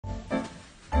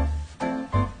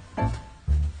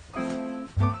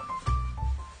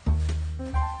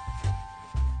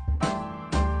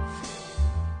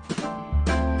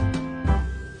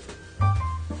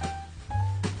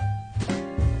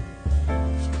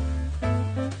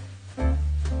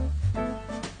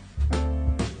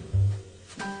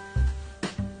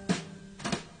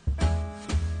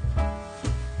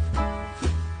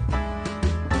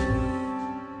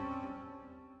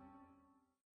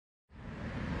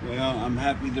Well, I'm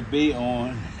happy to be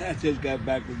on. I just got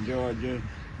back from Georgia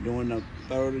doing the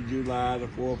 3rd of July, the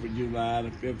 4th of July, the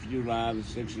 5th of July, the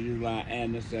 6th of July,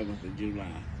 and the 7th of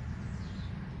July.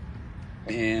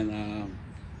 And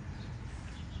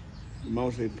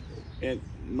most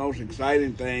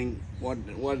exciting thing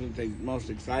wasn't the most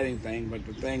exciting thing, but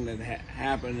the thing that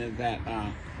happened is that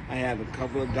I had a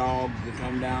couple of dogs that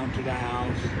come down to the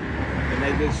house, and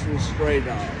they just were stray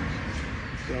dogs.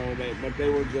 But they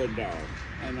were good dogs.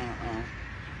 And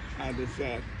I just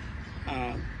said,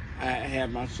 I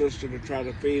had my sister to try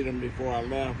to feed them before I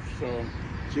left, so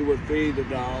she would feed the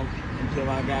dogs until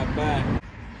I got back.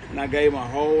 And I gave them a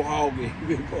whole hoagie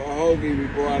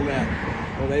before I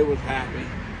left, so they was happy.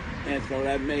 And so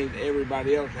that made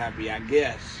everybody else happy, I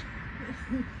guess.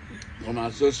 Well,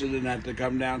 my sister didn't have to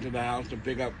come down to the house to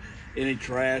pick up any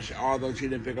trash, although she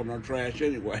didn't pick up no trash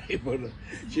anyway, but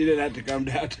she didn't have to come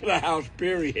down to the house,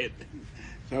 period.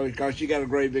 So, because she got a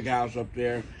great big house up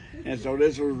there. And so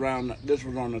this was on the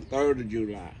 3rd of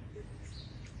July.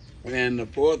 And the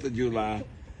 4th of July,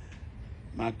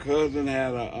 my cousin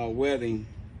had a wedding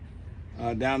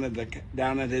down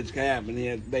at his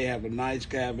cabin. They have a nice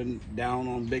cabin down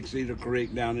on Big Cedar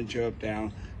Creek down in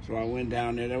Chubbtown. So I went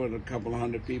down there. There was a couple of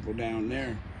hundred people down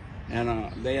there, and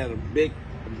they had a big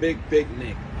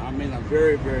picnic. I mean, a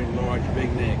very, very large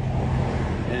picnic,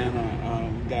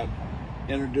 and got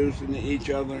introduced to each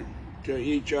other,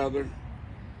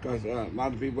 because a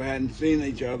lot of people hadn't seen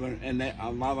each other, and a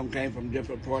lot of them came from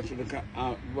different parts of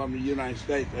the United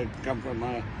States. They come from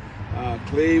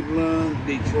Cleveland,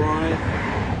 Detroit,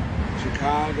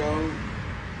 Chicago,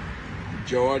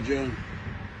 Georgia,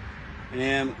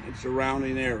 and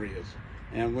surrounding areas.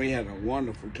 And we had a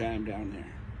wonderful time down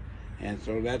there. And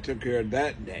so that took care of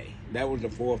that day. That was the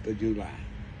 4th of July,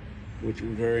 which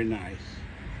was very nice.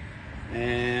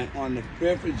 And on the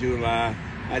 5th of July,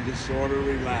 I just sort of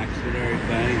relaxed and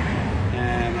everything,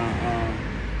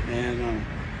 and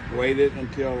waited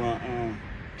until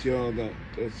the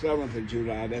 7th of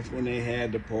July. That's when they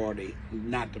had the party.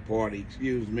 Not the party,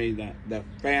 excuse me, the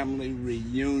family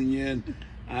reunion.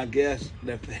 I guess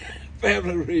the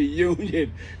family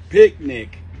reunion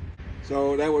picnic.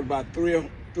 So that was about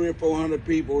 300 or 400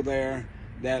 people there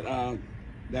that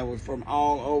was from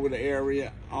all over the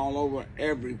area, all over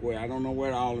everywhere. I don't know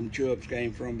where all them Chubbs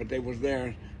came from, but they was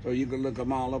there, so you could look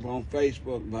them all up on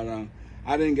Facebook. But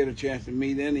I didn't get a chance to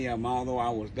meet any of them, although I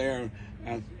was there.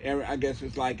 I guess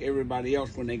it's like everybody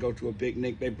else when they go to a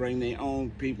picnic, they bring their own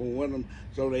people with them,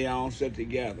 so they all sit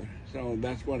together. So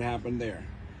that's what happened there.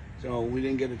 So we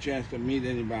didn't get a chance to meet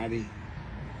anybody.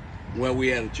 Well, we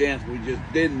had a chance, we just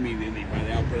didn't meet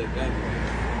anybody, I'll put it that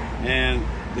way. And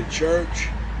the church,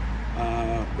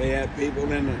 they had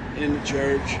people in the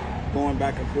church going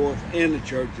back and forth in the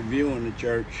church, viewing the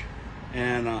church,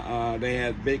 and they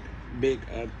had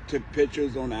took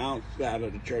pictures on the outside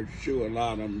of the church. Sure, a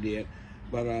lot of them did,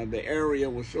 but the area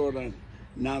was sort of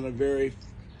not a very,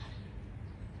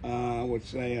 I would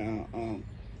say,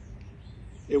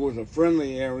 it was a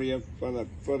friendly area for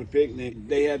the picnic.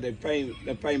 They had the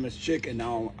famous chicken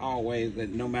always, that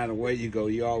no matter where you go,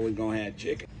 you always gonna have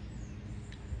chicken.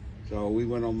 So we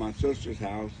went on my sister's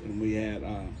house, and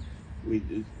we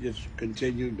just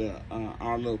continued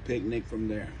our little picnic from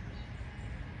there.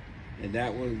 And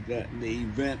that was the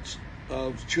events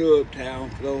of Chubbtown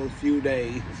for those few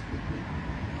days.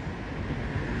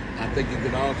 I think you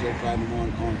could also find them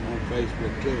on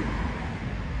Facebook too.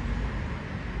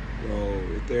 So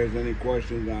if there's any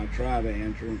questions, I'll try to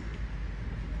answer them.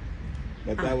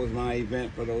 But that was my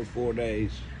event for those 4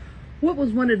 days. What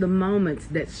was one of the moments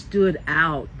that stood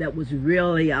out that was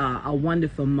really a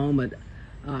wonderful moment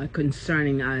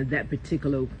concerning that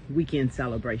particular weekend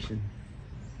celebration?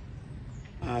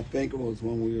 I think it was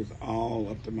when we was all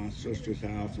up to my sister's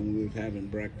house and we was having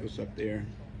breakfast up there.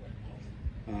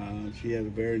 She had a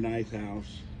very nice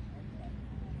house,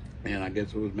 and I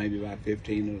guess it was maybe about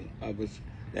 15 of us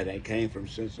that had came from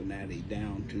Cincinnati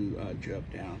down to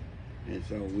Chubbtown. And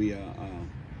so we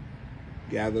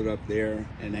gathered up there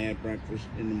and had breakfast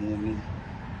in the morning.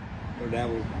 So that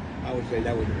was, I would say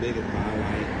that was the biggest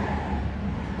highlight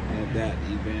of that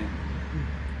event.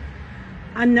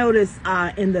 I noticed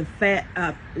in the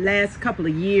last couple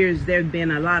of years there have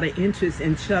been a lot of interest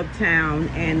in Chubbtown,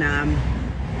 and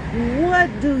what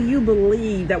do you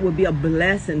believe that would be a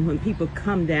blessing when people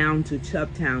come down to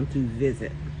Chubbtown to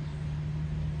visit?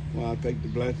 Well, I think the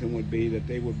blessing would be that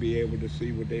they would be able to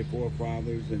see what their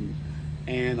forefathers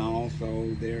and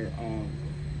also their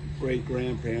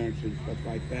great-grandparents and stuff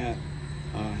like that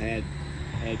had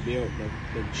built,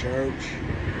 the church,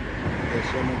 the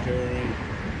cemetery,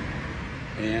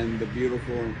 and the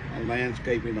beautiful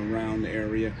landscaping around the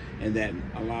area, and that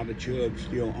a lot of Chubbs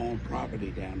still own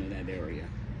property down in that area.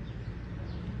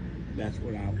 That's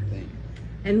what I would think.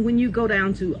 And when you go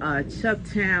down to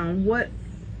Chubbtown, what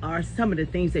are some of the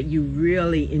things that you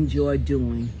really enjoy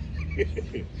doing?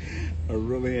 I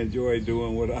really enjoy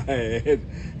doing what I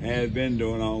had been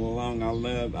doing all along.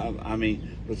 I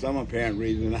mean, for some apparent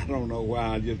reason, I don't know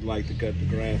why, I just like to cut the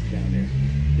grass down there.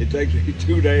 It takes me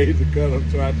 2 days to cut them,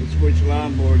 so I have to switch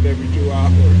lawnmowers every 2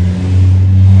 hours.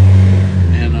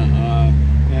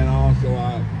 And also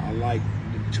I like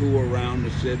to tour around the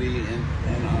city and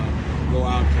go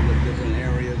out to the different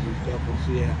areas and stuff and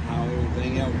see how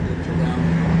everything else looks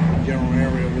around the general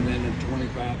area within a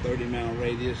 25, 30-mile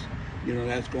radius. You know,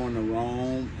 that's going to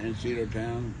Rome and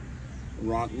Cedartown,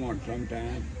 Rockmart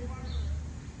sometimes.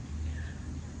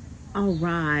 All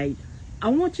right. I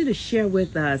want you to share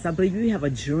with us, I believe you have a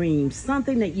dream,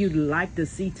 something that you'd like to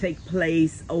see take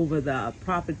place over the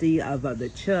property of the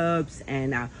Chubbs,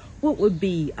 and what would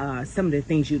be some of the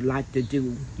things you'd like to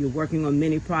do? You're working on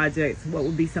many projects. What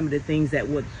would be some of the things that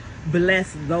would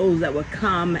bless those that would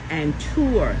come and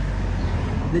tour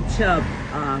the Chubb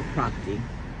property?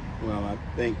 Well, I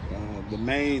think the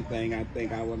main thing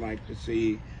I would like to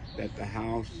see that the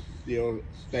house still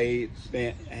had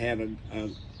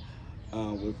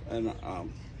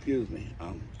excuse me,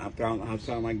 I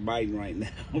sound like Biden right now,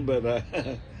 but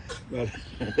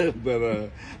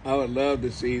I would love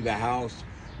to see the house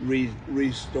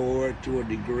restored to a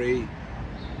degree,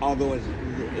 although it's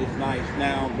nice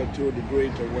now, but to a degree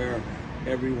to where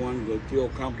everyone would feel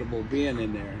comfortable being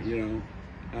in there, you know,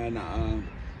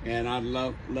 and I'd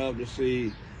love to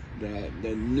see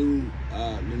the new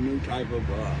type of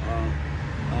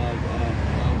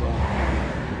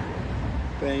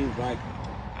things like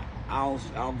I'll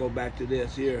go back to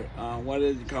this here. What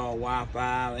is it called?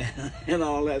 Wi-Fi and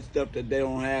all that stuff that they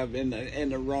don't have in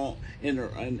the rural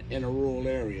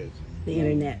areas. The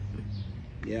internet.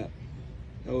 Yeah,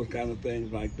 those kind of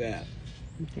things like that.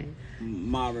 Okay.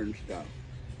 Modern stuff.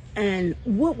 And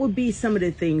what would be some of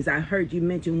the things I heard you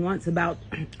mention once about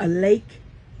a lake?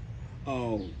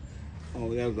 Oh,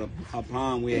 there's a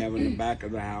pond we have in the back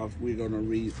of the house. We'll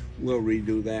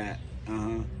redo that.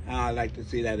 I'd like to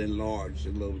see that enlarged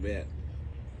a little bit.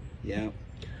 Yeah.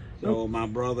 So my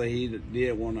brother, he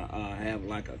did want to have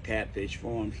like a catfish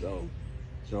farm, so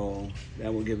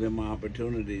that will give him an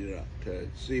opportunity to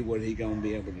see what he gonna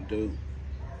be able to do.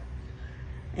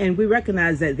 And we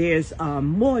recognize that there's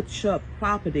more Chubb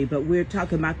property, but we're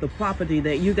talking about the property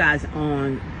that you guys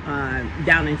own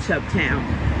down in Chubbtown.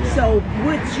 Yeah. So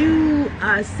would you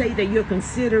say that you're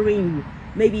considering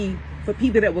maybe for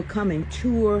people that will come and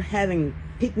tour, having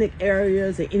picnic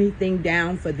areas or anything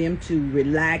down for them to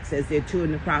relax as they're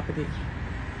touring the property?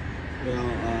 Well,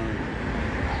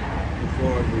 as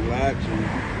far as relaxing,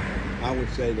 I would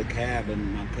say the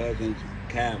cabin, my cousin's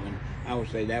cabin, I would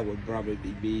say that would probably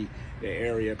be the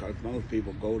area, because most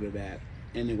people go to that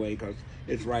anyway, because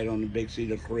it's right on the Big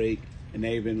Cedar Creek, and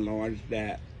they've enlarged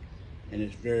that, and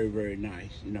it's very, very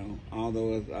nice, you know.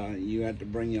 Although you have to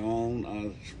bring your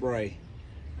own spray.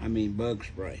 I mean bug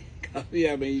spray.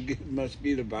 Yeah, I mean you get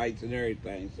mosquito bites and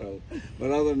everything. So,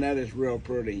 but other than that, it's real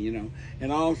pretty, you know.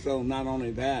 And also, not only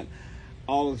that,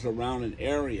 all the surrounding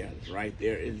areas right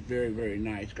there is very, very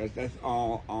nice, because that's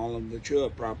all of the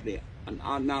Chubb property.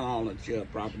 Not all of the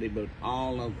Chubb property, but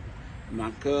all of my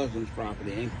cousin's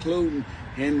property, including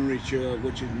Henry Chubb,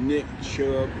 which is Nick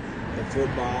Chubb, the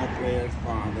football player's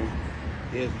father.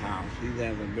 His house. He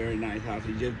has a very nice house.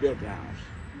 He just built the house.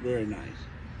 Very nice.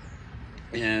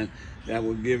 And that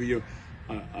will give you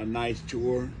a nice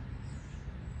tour.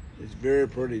 It's very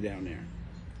pretty down there.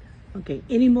 Okay,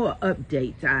 any more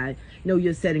updates? I know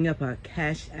you're setting up a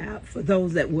cash app for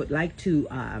those that would like to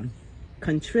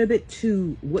contribute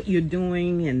to what you're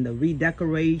doing and the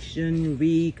redecoration,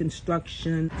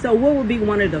 reconstruction. So what would be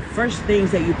one of the first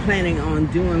things that you're planning on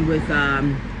doing with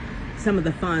some of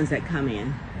the funds that come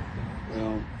in?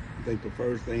 Well, I think the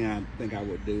first thing I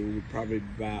would do would probably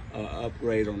buy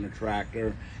upgrade on the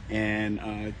tractor and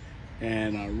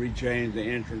rechange the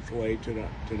entranceway to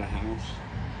the house.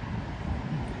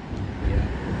 Yeah.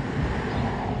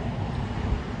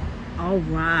 All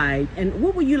right. And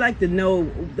what would you like to know,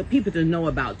 the people to know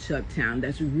about Chubbtown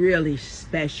that's really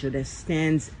special, that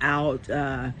stands out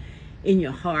in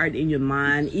your heart, in your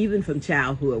mind, even from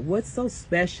childhood? What's so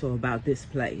special about this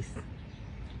place?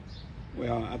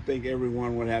 Well, I think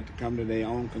everyone would have to come to their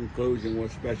own conclusion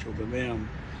what's special to them.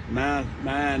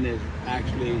 Mine is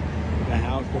actually the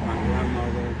house that my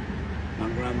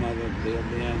grandmother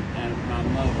lived in, and my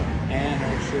mother, and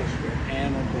her sister,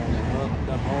 and her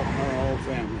brother, her whole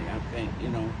family, I think, you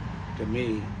know, to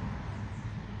me,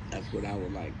 that's what I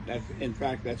would like. In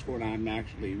fact, that's what I'm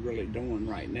actually really doing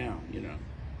right now, you know.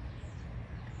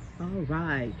 All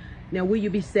right. Now, will you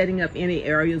be setting up any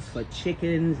areas for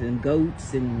chickens and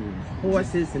goats and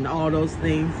horses and all those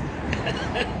things?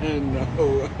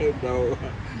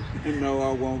 No,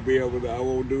 I won't be able to. I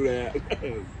won't do that.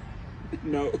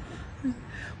 No.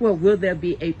 Well, will there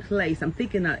be a place, I'm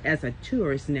thinking as a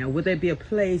tourist now, will there be a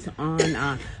place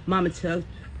on Mama Tubbs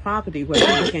property where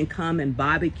people can come and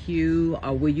barbecue,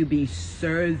 or will you be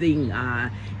serving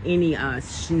any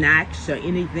snacks or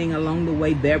anything along the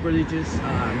way, beverages,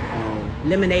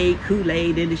 lemonade,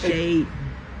 Kool-Aid in the shade?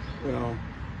 Well,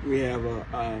 we have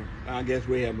I guess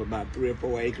we have about 3 or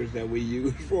 4 acres that we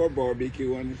use for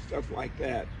barbecue and stuff like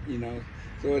that, you know.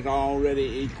 So it's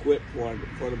already equipped for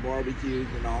the barbecues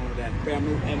and all of that,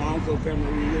 family, and also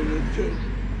family reunions too.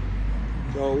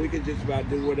 So we can just about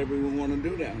do whatever we want to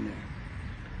do down there.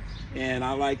 And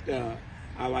I like to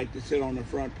sit on the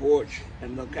front porch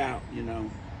and look out, you know.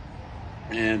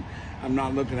 And I'm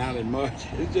not looking out at much.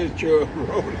 It's just Chubb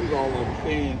Road is all I'm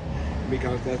seeing,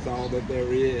 because that's all that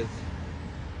there is,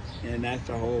 and that's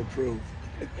the whole truth.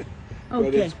 Okay.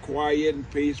 But it's quiet and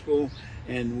peaceful,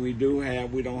 and we don't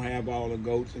have all the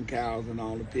goats and cows and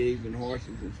all the pigs and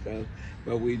horses and stuff,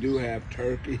 but we do have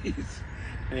turkeys,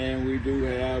 and we do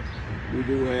have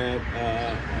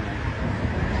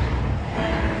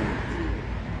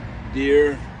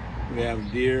deer. We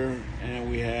have deer, and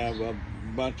we have a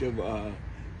bunch of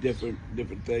different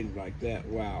things like that.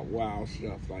 Wild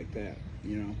stuff like that.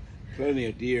 You know, plenty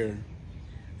of deer.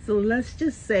 So let's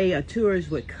just say a tourist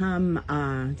would come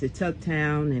to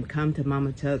Chubbtown and come to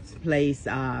Mama Tubbs' place.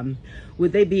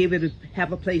 Would they be able to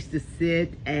have a place to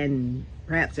sit, and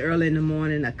perhaps early in the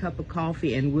morning a cup of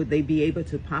coffee, and would they be able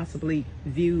to possibly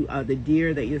view the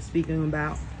deer that you're speaking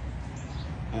about?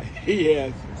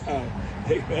 Yes,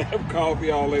 they can have coffee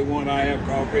all they want. I have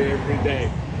coffee every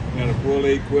day. Got a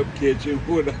fully equipped kitchen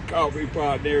with a coffee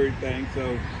pot and everything.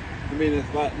 So, I mean,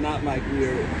 it's not like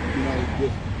we're, you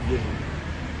know, just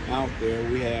out there.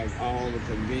 We have all the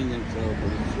convenience of the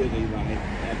city life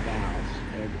at the house,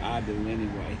 as I do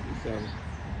anyway. So,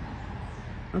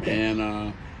 okay.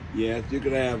 And yes, you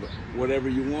could have whatever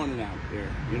you wanted out there.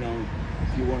 You know,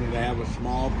 if you wanted to have a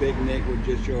small picnic with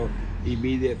just your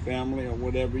immediate family or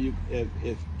whatever,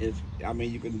 I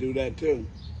mean, you can do that too.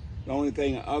 The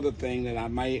only other thing that I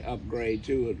may upgrade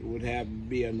to it would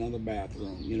be another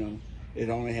bathroom. You know, it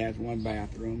only has 1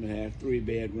 bathroom. It has 3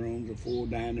 bedrooms, a full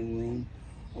dining room,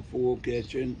 a full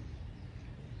kitchen,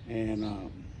 and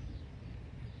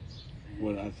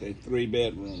 3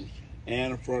 bedrooms,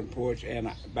 and a front porch and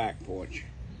a back porch.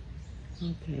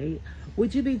 Okay.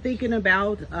 Would you be thinking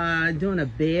about doing a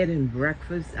bed and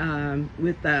breakfast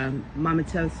with Mama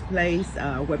Tubbs' place,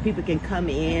 where people can come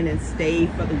in and stay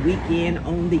for the weekend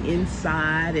on the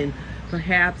inside, and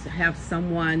perhaps have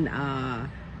someone,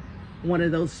 one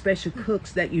of those special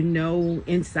cooks that you know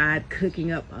inside,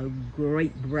 cooking up a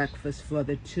great breakfast for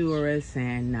the tourists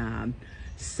and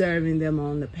serving them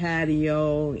on the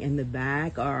patio in the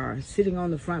back or sitting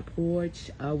on the front porch?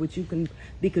 Would you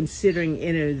be considering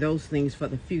any of those things for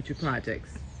the future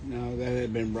projects? No, that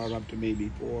had been brought up to me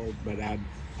before, but I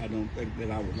don't think that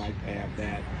I would like to have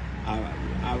that.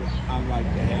 I like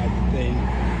to have the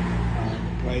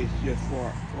place just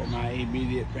for my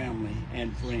immediate family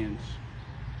and friends.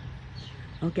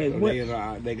 Okay. So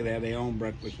they could have their own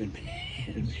breakfast in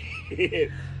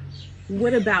bed.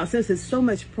 What about, since there's so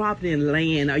much property and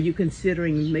land, are you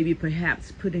considering maybe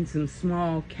perhaps putting some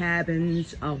small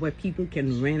cabins where people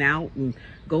can rent out and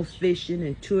go fishing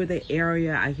and tour the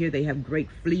area? I hear they have great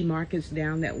flea markets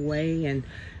down that way, and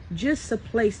just a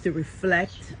place to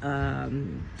reflect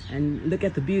and look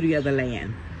at the beauty of the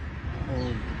land.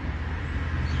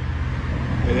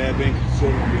 It had been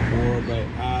considered before, but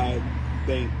I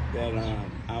think that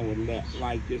I would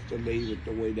like just to leave it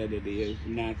the way that it is,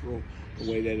 natural, the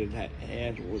way that it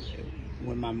has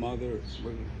when my mother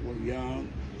was young,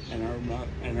 and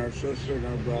her sister and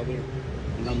her brother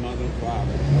and her mother and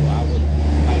father. So I would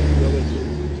like really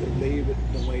to leave it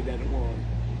the way that it was.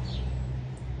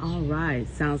 All right,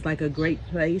 sounds like a great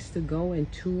place to go and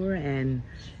tour and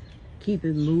keep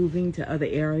it moving to other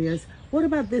areas. What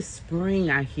about this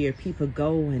spring? I hear people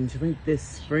go and drink this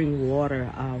spring water.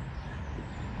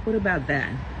 What about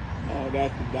that? Oh,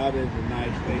 that is a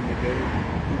nice thing to do.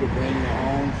 You can bring your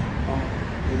own.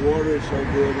 The water is so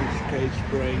good in Case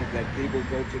Springs that people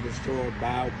go to the store,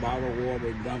 buy bottled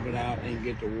water, dump it out, and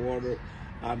get the water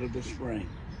out of the spring.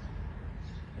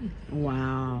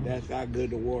 Wow. That's how good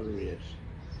the water is.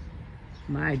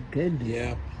 My goodness.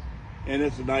 Yeah. and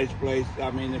it's a nice place.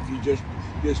 I mean, if you just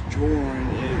touring,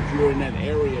 if you're in that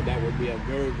area, that would be a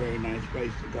very, very nice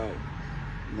place to go.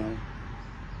 You know.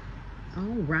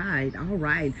 All right, all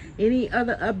right. Any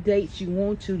other updates you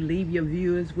want to leave your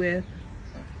viewers with?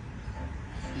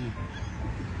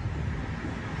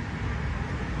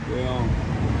 Well,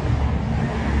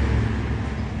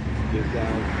 just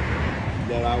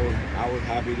that I was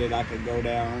happy that I could go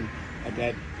down at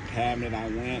that time that I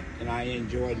went, and I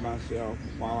enjoyed myself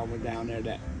while I was down there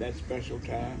that special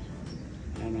time,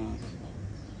 and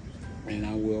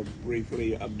I will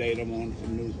briefly update them on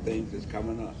some new things that's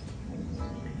coming up.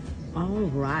 All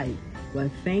right. Well,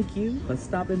 thank you for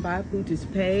stopping by POOCH'S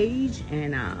page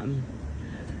and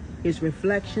his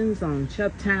reflections on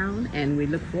Chubbtown, and we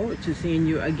look forward to seeing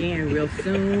you again real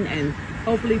soon, and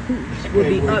hopefully POOCH will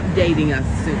be updating us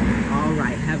soon. All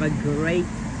right. Have a great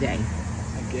day.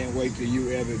 I can't wait till you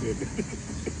edit it.